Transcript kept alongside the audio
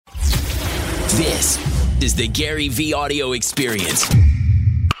This is the Gary V audio experience.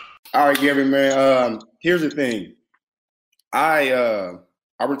 All right, Gary, man. Here's the thing. I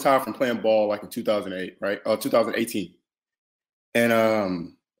retired from playing ball like in 2008, right? 2018.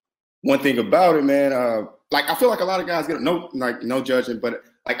 And one thing about it, man, like I feel like a lot of guys get no judging, but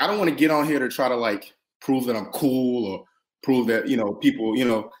like I don't want to get on here to try to like prove that I'm cool or prove that people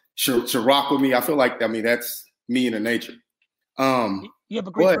should rock with me. I feel like that's me in the nature. You have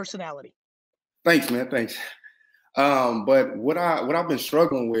a great personality. Thanks, man. Thanks. But what I've been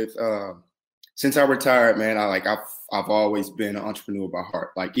struggling with since I retired, man, I've always been an entrepreneur by heart.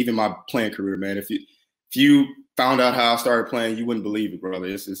 Like even my playing career, man. If you found out how I started playing, you wouldn't believe it, brother.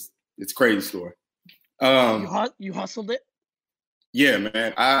 It's crazy story. You hustled it? Yeah,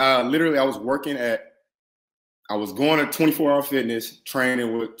 man. I was going to 24-hour fitness,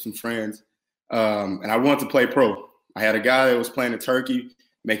 training with some friends, and I wanted to play pro. I had a guy that was playing in Turkey,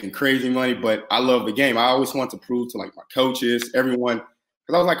 making crazy money, but I love the game. I always want to prove to like my coaches, everyone,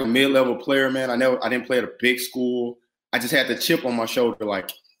 because I was like a mid-level player, man. I didn't play at a big school. I just had the chip on my shoulder,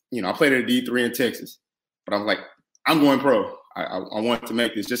 like, I played at a D3 in Texas, but I was like, I'm going pro. I want to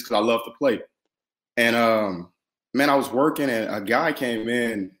make this just because I love to play. And man, I was working and a guy came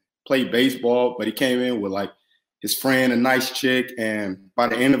in, played baseball, but he came in with like his friend, a nice chick, and by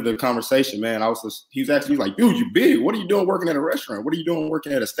the end of the conversation, man, he was like, dude, you big. What are you doing working at a restaurant? What are you doing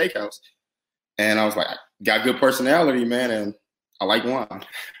working at a steakhouse? And I was like, I got good personality, man, and I like wine.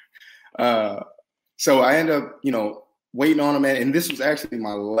 So I ended up, waiting on him, man, and this was actually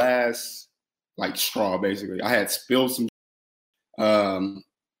my last, like, straw, basically. I had spilled some.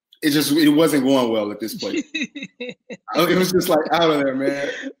 It wasn't going well at this place. It was just like out of there,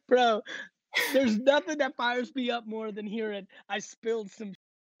 man. Bro. There's nothing that fires me up more than hearing I spilled some.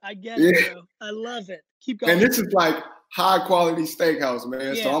 I get it, bro. I love it. Keep going. And this is like high quality steakhouse,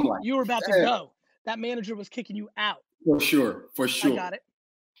 man. Yeah, so I'm like, you were about to go. That manager was kicking you out. For sure. I got it.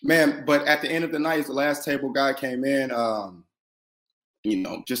 Man, but at the end of the night, the last table guy came in,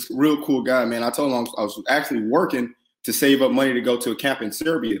 just real cool guy, man. I told him I was actually working to save up money to go to a camp in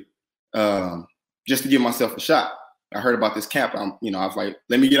Serbia, just to give myself a shot. I heard about this camp. I was like,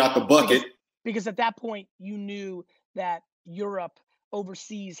 let me get out the bucket. Because at that point, you knew that Europe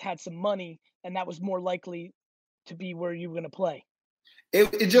overseas had some money, and that was more likely to be where you were going to play.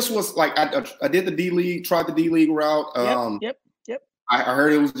 It just was like I did the D League, tried the D League route. Yep. I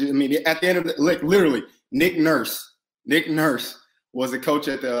heard it was. At the end of literally, Nick Nurse was the coach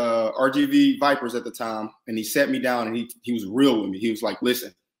at the RGV Vipers at the time, and he sat me down and he was real with me. He was like,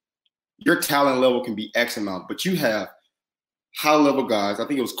 "Listen, your talent level can be X amount, but you have high-level guys." I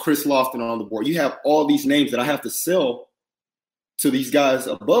think it was Chris Lofton on the board. You have all these names that I have to sell to these guys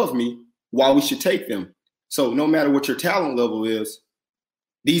above me while we should take them. So no matter what your talent level is,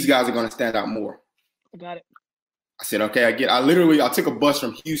 these guys are going to stand out more. I got it. I said, okay, I took a bus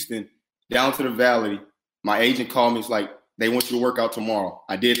from Houston down to the Valley. My agent called me. It's like, they want you to work out tomorrow.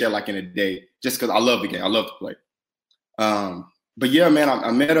 I did that like in a day just because I love the game. I love to play. But yeah, man,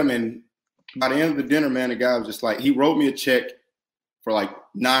 I met him, and by the end of the dinner, man, the guy was just like, he wrote me a check for like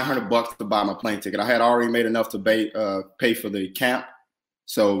 $900 to buy my plane ticket. I had already made enough to pay for the camp.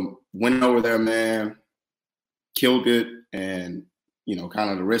 So went over there, man, killed it, and kind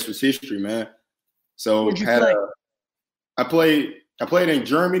of the rest was history, man. So where'd you play? I played in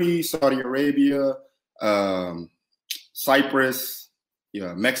Germany, Saudi Arabia, Cyprus,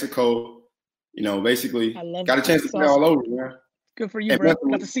 Mexico. Basically got a chance to play all over, man. Good for you, bro.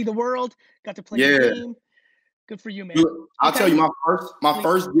 Got to see the world. Got to play the game. Good for you, man. Dude, I'll tell you, my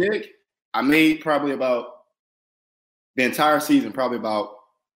first gig, I made probably about the entire season, probably about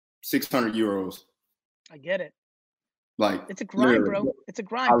 600 euros. I get it. Like it's a grind, bro. It's a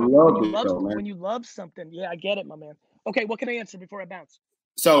grind. I love it, though, man. When you love something, yeah, I get it, my man. Okay, what can I answer before I bounce?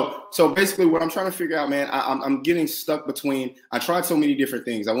 So basically, what I'm trying to figure out, man, I'm getting stuck between. I tried so many different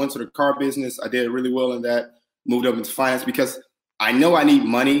things. I went to the car business. I did really well in that. Moved up into finance because I know I need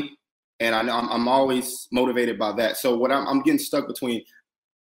money, and I know I'm always motivated by that. So what I'm getting stuck between.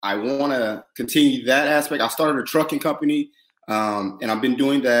 I want to continue that aspect. I started a trucking company, and I've been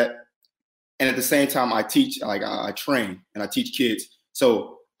doing that. And at the same time, I teach, like I train and I teach kids.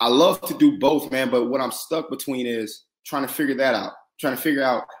 So I love to do both, man. But what I'm stuck between is trying to figure that out. Trying to figure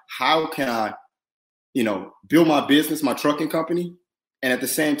out how can I, build my business, my trucking company, and at the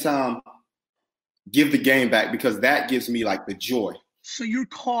same time, give the game back because that gives me like the joy. So you're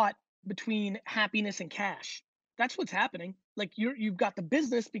caught between happiness and cash. That's what's happening. Like you've got the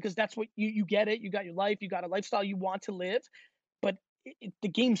business because that's what you get it. You got your life. You got a lifestyle you want to live, but the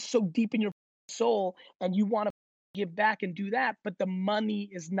game's so deep in your soul and you want to give back and do that, but the money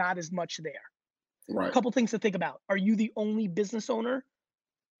is not as much there. Right. A couple things to think about. Are you the only business owner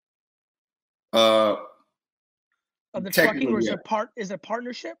Uh, of the trucking, or is yeah. it a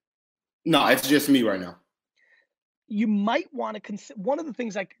partnership? No, it's just me right now. You might want to consider, one of the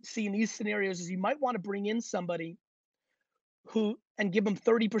things I see in these scenarios is you might want to bring in somebody who, and give them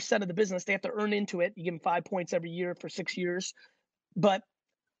 30% of the business. They have to earn into it. You give them 5 points every year for 6 years, but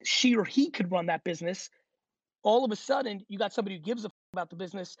she or he could run that business. All of a sudden, you got somebody who gives a about the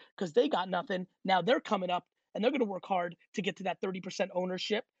business because they got nothing. Now they're coming up and they're going to work hard to get to that 30%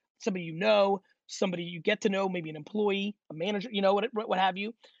 ownership. Somebody you know, somebody you get to know, maybe an employee, a manager, what have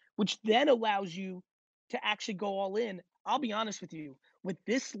you, which then allows you to actually go all in. I'll be honest with you, with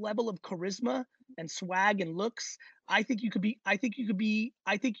this level of charisma and swag and looks, I think you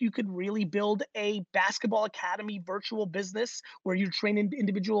could really build a basketball academy virtual business where you're training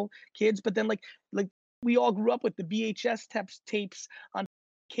individual kids. But then like we all grew up with the VHS tapes on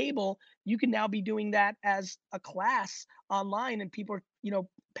cable. You can now be doing that as a class online, and people are,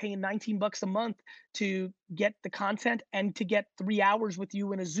 paying $19 a month to get the content and to get 3 hours with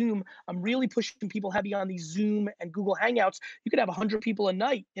you in a Zoom. I'm really pushing people heavy on these Zoom and Google Hangouts. You could have 100 people a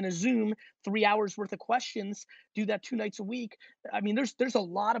night in a Zoom, 3 hours worth of questions, do that 2 nights a week. I mean, there's a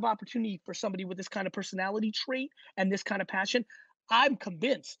lot of opportunity for somebody with this kind of personality trait and this kind of passion. I'm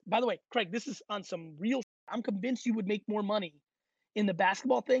convinced, by the way, Craig, this is on some real, I'm convinced you would make more money in the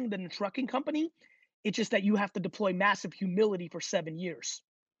basketball thing than the trucking company. It's just that you have to deploy massive humility for 7 years.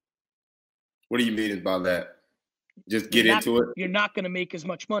 What do you mean about that? Just get into it? You're not going to make as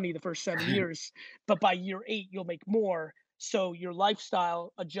much money the first 7 years, but by year 8, you'll make more. So your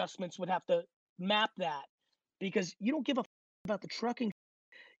lifestyle adjustments would have to map that, because you don't give a about the trucking.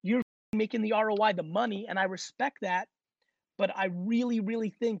 You're making the ROI, the money, and I respect that. But I really,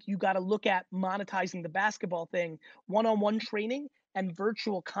 really think you got to look at monetizing the basketball thing, one-on-one training and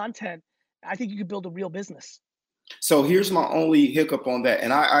virtual content. I think you could build a real business. So here's my only hiccup on that,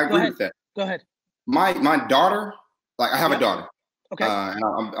 and I agree with that. Go ahead. My daughter, like I have a daughter, okay, and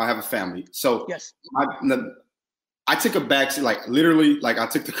I have a family. So yes, I took a backseat, like literally, like I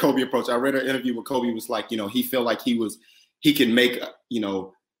took the Kobe approach. I read an interview where Kobe was like, he felt like he can make,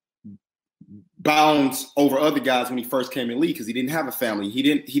 bounds over other guys when he first came in league because he didn't have a family. He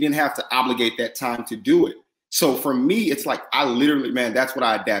didn't have to obligate that time to do it. So for me, it's like I literally, man, that's what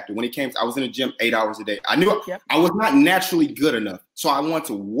I adapted. When it came to, I was in the gym 8 hours a day. I knew I was not naturally good enough. So I wanted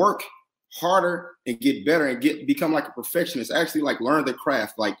to work harder and get better and become like a perfectionist, actually like learn the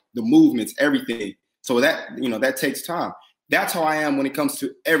craft, like the movements, everything. So that, that takes time. That's how I am when it comes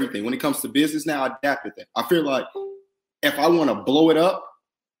to everything. When it comes to business now, I adapted that. I feel like if I want to blow it up,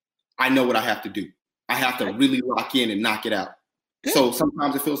 I know what I have to do. I have to really lock in and knock it out. Good. So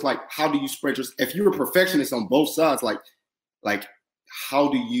sometimes it feels like, how do you spread your, if you're a perfectionist on both sides, like how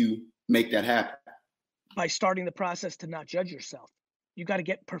do you make that happen? By starting the process to not judge yourself. You got to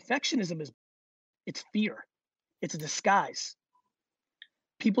get, perfectionism it's fear. It's a disguise.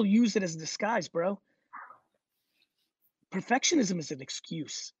 People use it as a disguise, bro. Perfectionism is an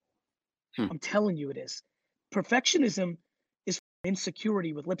excuse. I'm telling you it is. Perfectionism is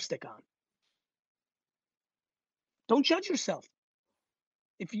insecurity with lipstick on. Don't judge yourself.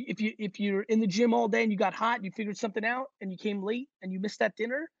 If you're in the gym all day and you got hot and you figured something out and you came late and you missed that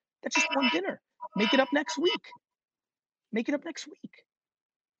dinner, that's just one dinner. Make it up next week.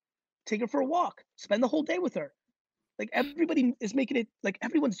 Take her for a walk. Spend the whole day with her. Like, everybody is making it like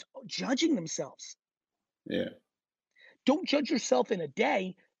everyone's judging themselves. Yeah. Don't judge yourself in a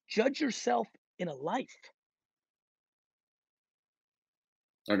day. Judge yourself in a life.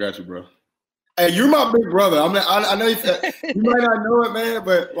 I got you, bro. Hey, you're my big brother. I mean, I know you might not know it, man,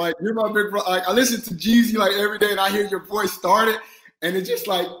 but like you're my big brother. Like I listen to Jeezy like every day, and I hear your voice started, and it just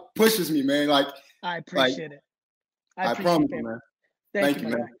like pushes me, man. Like I appreciate it. I promise you, man. Thank you,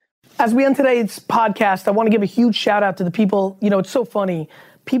 man. As we end today's podcast, I want to give a huge shout out to the people. It's so funny.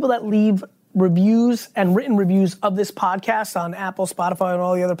 People that leave reviews and written reviews of this podcast on Apple, Spotify, and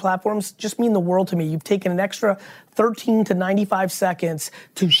all the other platforms just mean the world to me. You've taken an extra 13 to 95 seconds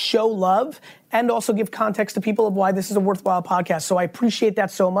to show love and also give context to people of why this is a worthwhile podcast. So I appreciate that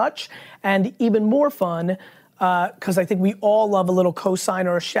so much. And even more fun, because I think we all love a little cosign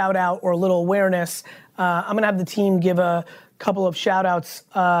or a shout out or a little awareness. I'm gonna have the team give a couple of shout outs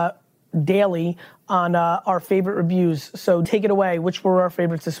daily on our favorite reviews. So take it away. Which were our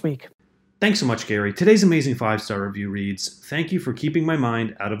favorites this week? Thanks so much, Gary. Today's amazing 5-star review reads, "Thank you for keeping my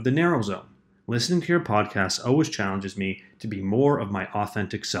mind out of the narrow zone. Listening to your podcast always challenges me to be more of my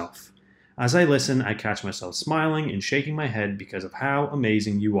authentic self. As I listen, I catch myself smiling and shaking my head because of how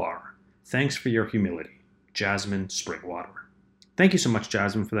amazing you are. Thanks for your humility. Jasmine Springwater." Thank you so much,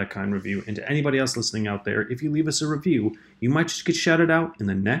 Jasmine, for that kind review. And to anybody else listening out there, if you leave us a review, you might just get shouted out in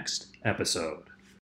the next episode.